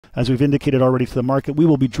As we've indicated already to the market, we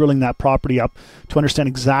will be drilling that property up to understand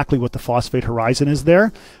exactly what the phosphate horizon is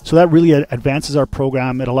there. So that really advances our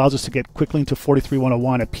program. It allows us to get quickly into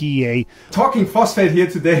 43101, a PEA. Talking phosphate here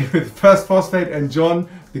today with First Phosphate and John,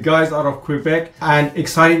 the guys out of Quebec, and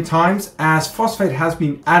exciting times as phosphate has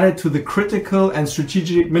been added to the critical and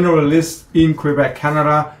strategic mineral list in Quebec,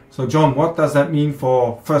 Canada. So John, what does that mean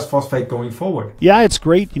for First Phosphate going forward? Yeah, it's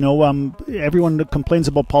great. You know, everyone complains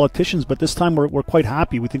about politicians, but this time we're quite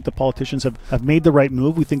happy. We think the politicians have made the right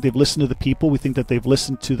move. We think they've listened to the people. We think that they've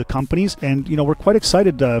listened to the companies. And, you know, we're quite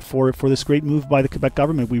excited for this great move by the Quebec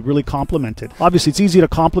government. We really compliment it. Obviously, it's easy to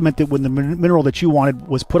compliment it when the mineral that you wanted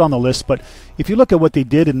was put on the list. But if you look at what they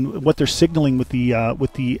did and what they're signaling with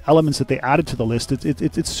the elements that they added to the list,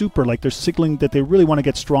 it's super. Like, they're signaling that they really want to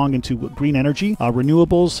get strong into green energy,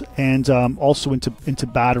 renewables, and also into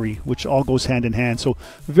battery, which all goes hand in hand. So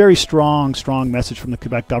very strong message from the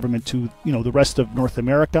Quebec government to, you know, the rest of North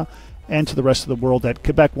America and to the rest of the world that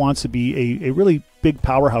Quebec wants to be a really big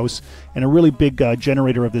powerhouse and a really big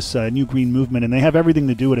generator of this new green movement, and they have everything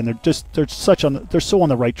to do it, and they're so on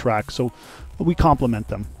the right track. So we compliment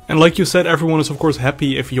them. And like you said, everyone is of course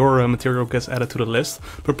happy if your material gets added to the list,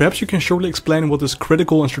 but perhaps you can shortly explain what this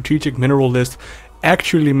critical and strategic mineral list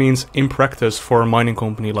actually means in practice for a mining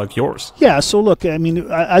company like yours. Yeah, so look, I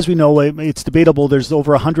mean, as we know, it's debatable. There's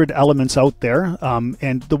over 100 elements out there,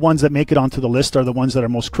 and the ones that make it onto the list are the ones that are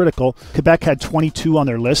most critical. Quebec had 22 on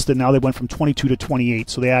their list, and now they went from 22 to 28,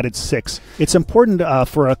 so they added 6. It's important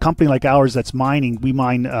for a company like ours that's mining. We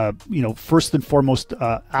mine, you know, first and foremost,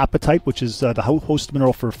 apatite, which is the host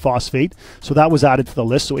mineral for phosphate. So that was added to the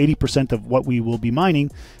list. So 80% of what we will be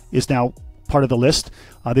mining is now part of the list.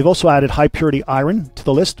 They've also added high purity iron to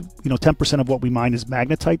the list. You know, 10% of what we mine is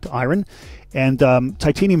magnetite iron, and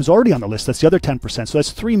titanium is already on the list. That's the other 10%. So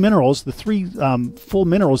that's 3 minerals, the 3 full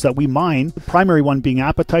minerals that we mine, the primary one being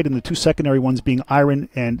apatite and the 2 secondary ones being iron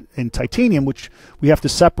and titanium, which we have to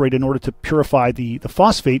separate in order to purify the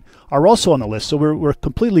phosphate, are also on the list. So we're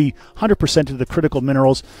completely 100% into the critical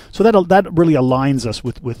minerals. So that really aligns us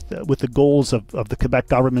with the goals of the Quebec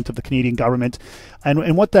government, of the Canadian government.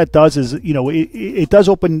 And what that does is, you know, it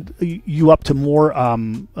does open you up to more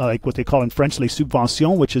like what they call in French les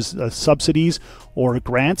subventions, which is subsidies or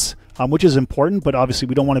grants, which is important, but obviously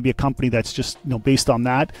we don't want to be a company that's just, you know, based on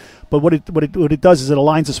that. But what it does is it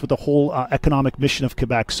aligns us with the whole economic mission of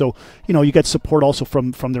Quebec. So, you know, you get support also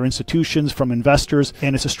from their institutions, from investors,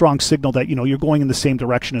 and it's a strong signal that, you know, you're going in the same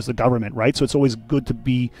direction as the government, right? So it's always good to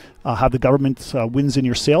be have the government wins in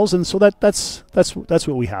your sales, and so that's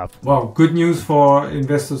what we have. Well, good news for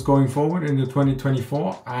investors going forward into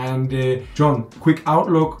 2024. And John, quick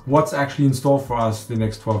outlook: what's actually in store for us the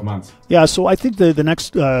next 12 months? Yeah, so I think the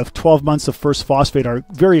next 12 months of First Phosphate are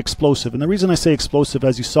very explosive. And the reason I say explosive,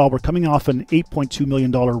 as you saw, we're coming off an $8.2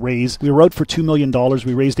 million raise. We were out for $2 million.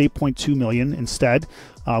 We raised $8.2 million instead.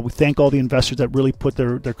 We thank all the investors that really put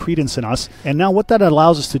their credence in us. And now what that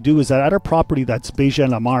allows us to do is that at our property that's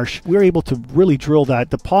Bégin-La-Marche, we're able to really drill that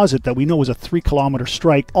deposit that we know is a 3-kilometer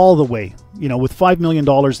strike all the way. You know, with $5 million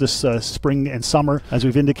this spring and summer, as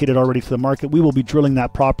we've indicated already to the market, we will be drilling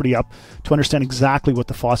that property up to understand exactly what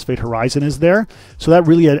the phosphate horizon is there. So that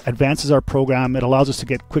really advances our program. It allows us to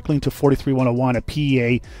get quickly into 43101, a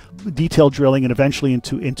PEA, detailed drilling, and eventually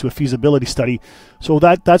into a feasibility study. So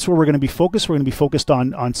that's where we're going to be focused. We're going to be focused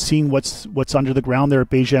on seeing what's under the ground there at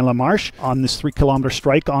Bégin-La-Marche on this 3-kilometer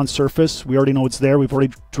strike on surface. We already know it's there. We've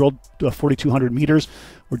already drilled 4,200 meters.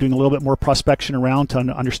 We're doing a little bit more prospection around to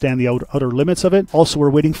understand the outer limits of it. Also, we're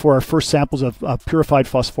waiting for our first samples of purified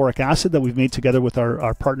phosphoric acid that we've made together with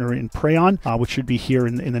our partner in Prayon, which should be here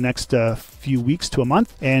in the next few weeks to a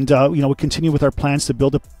month. And you know, we continue with our plans to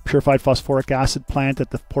build a purified phosphoric acid plant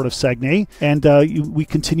at the port of Saguenay, and we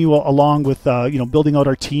continue along with you know, building out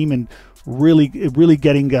our team and really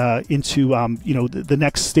getting into you know, the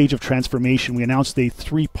next stage of transformation. We announced a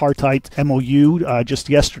 3-partite MOU just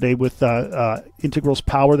yesterday with Integral's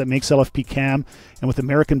Power that makes LFP CAM, and with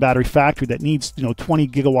American Battery Factory that needs, you know, 20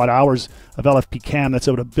 gigawatt hours of LFP CAM. That's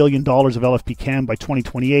about $1 billion of LFP CAM by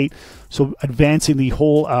 2028. So advancing the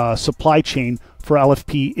whole supply chain for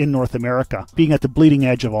LFP in North America, being at the bleeding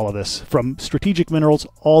edge of all of this, from strategic minerals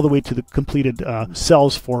all the way to the completed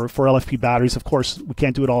cells for LFP batteries. Of course, we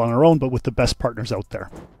can't do it all on our own, but with the best partners out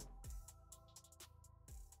there.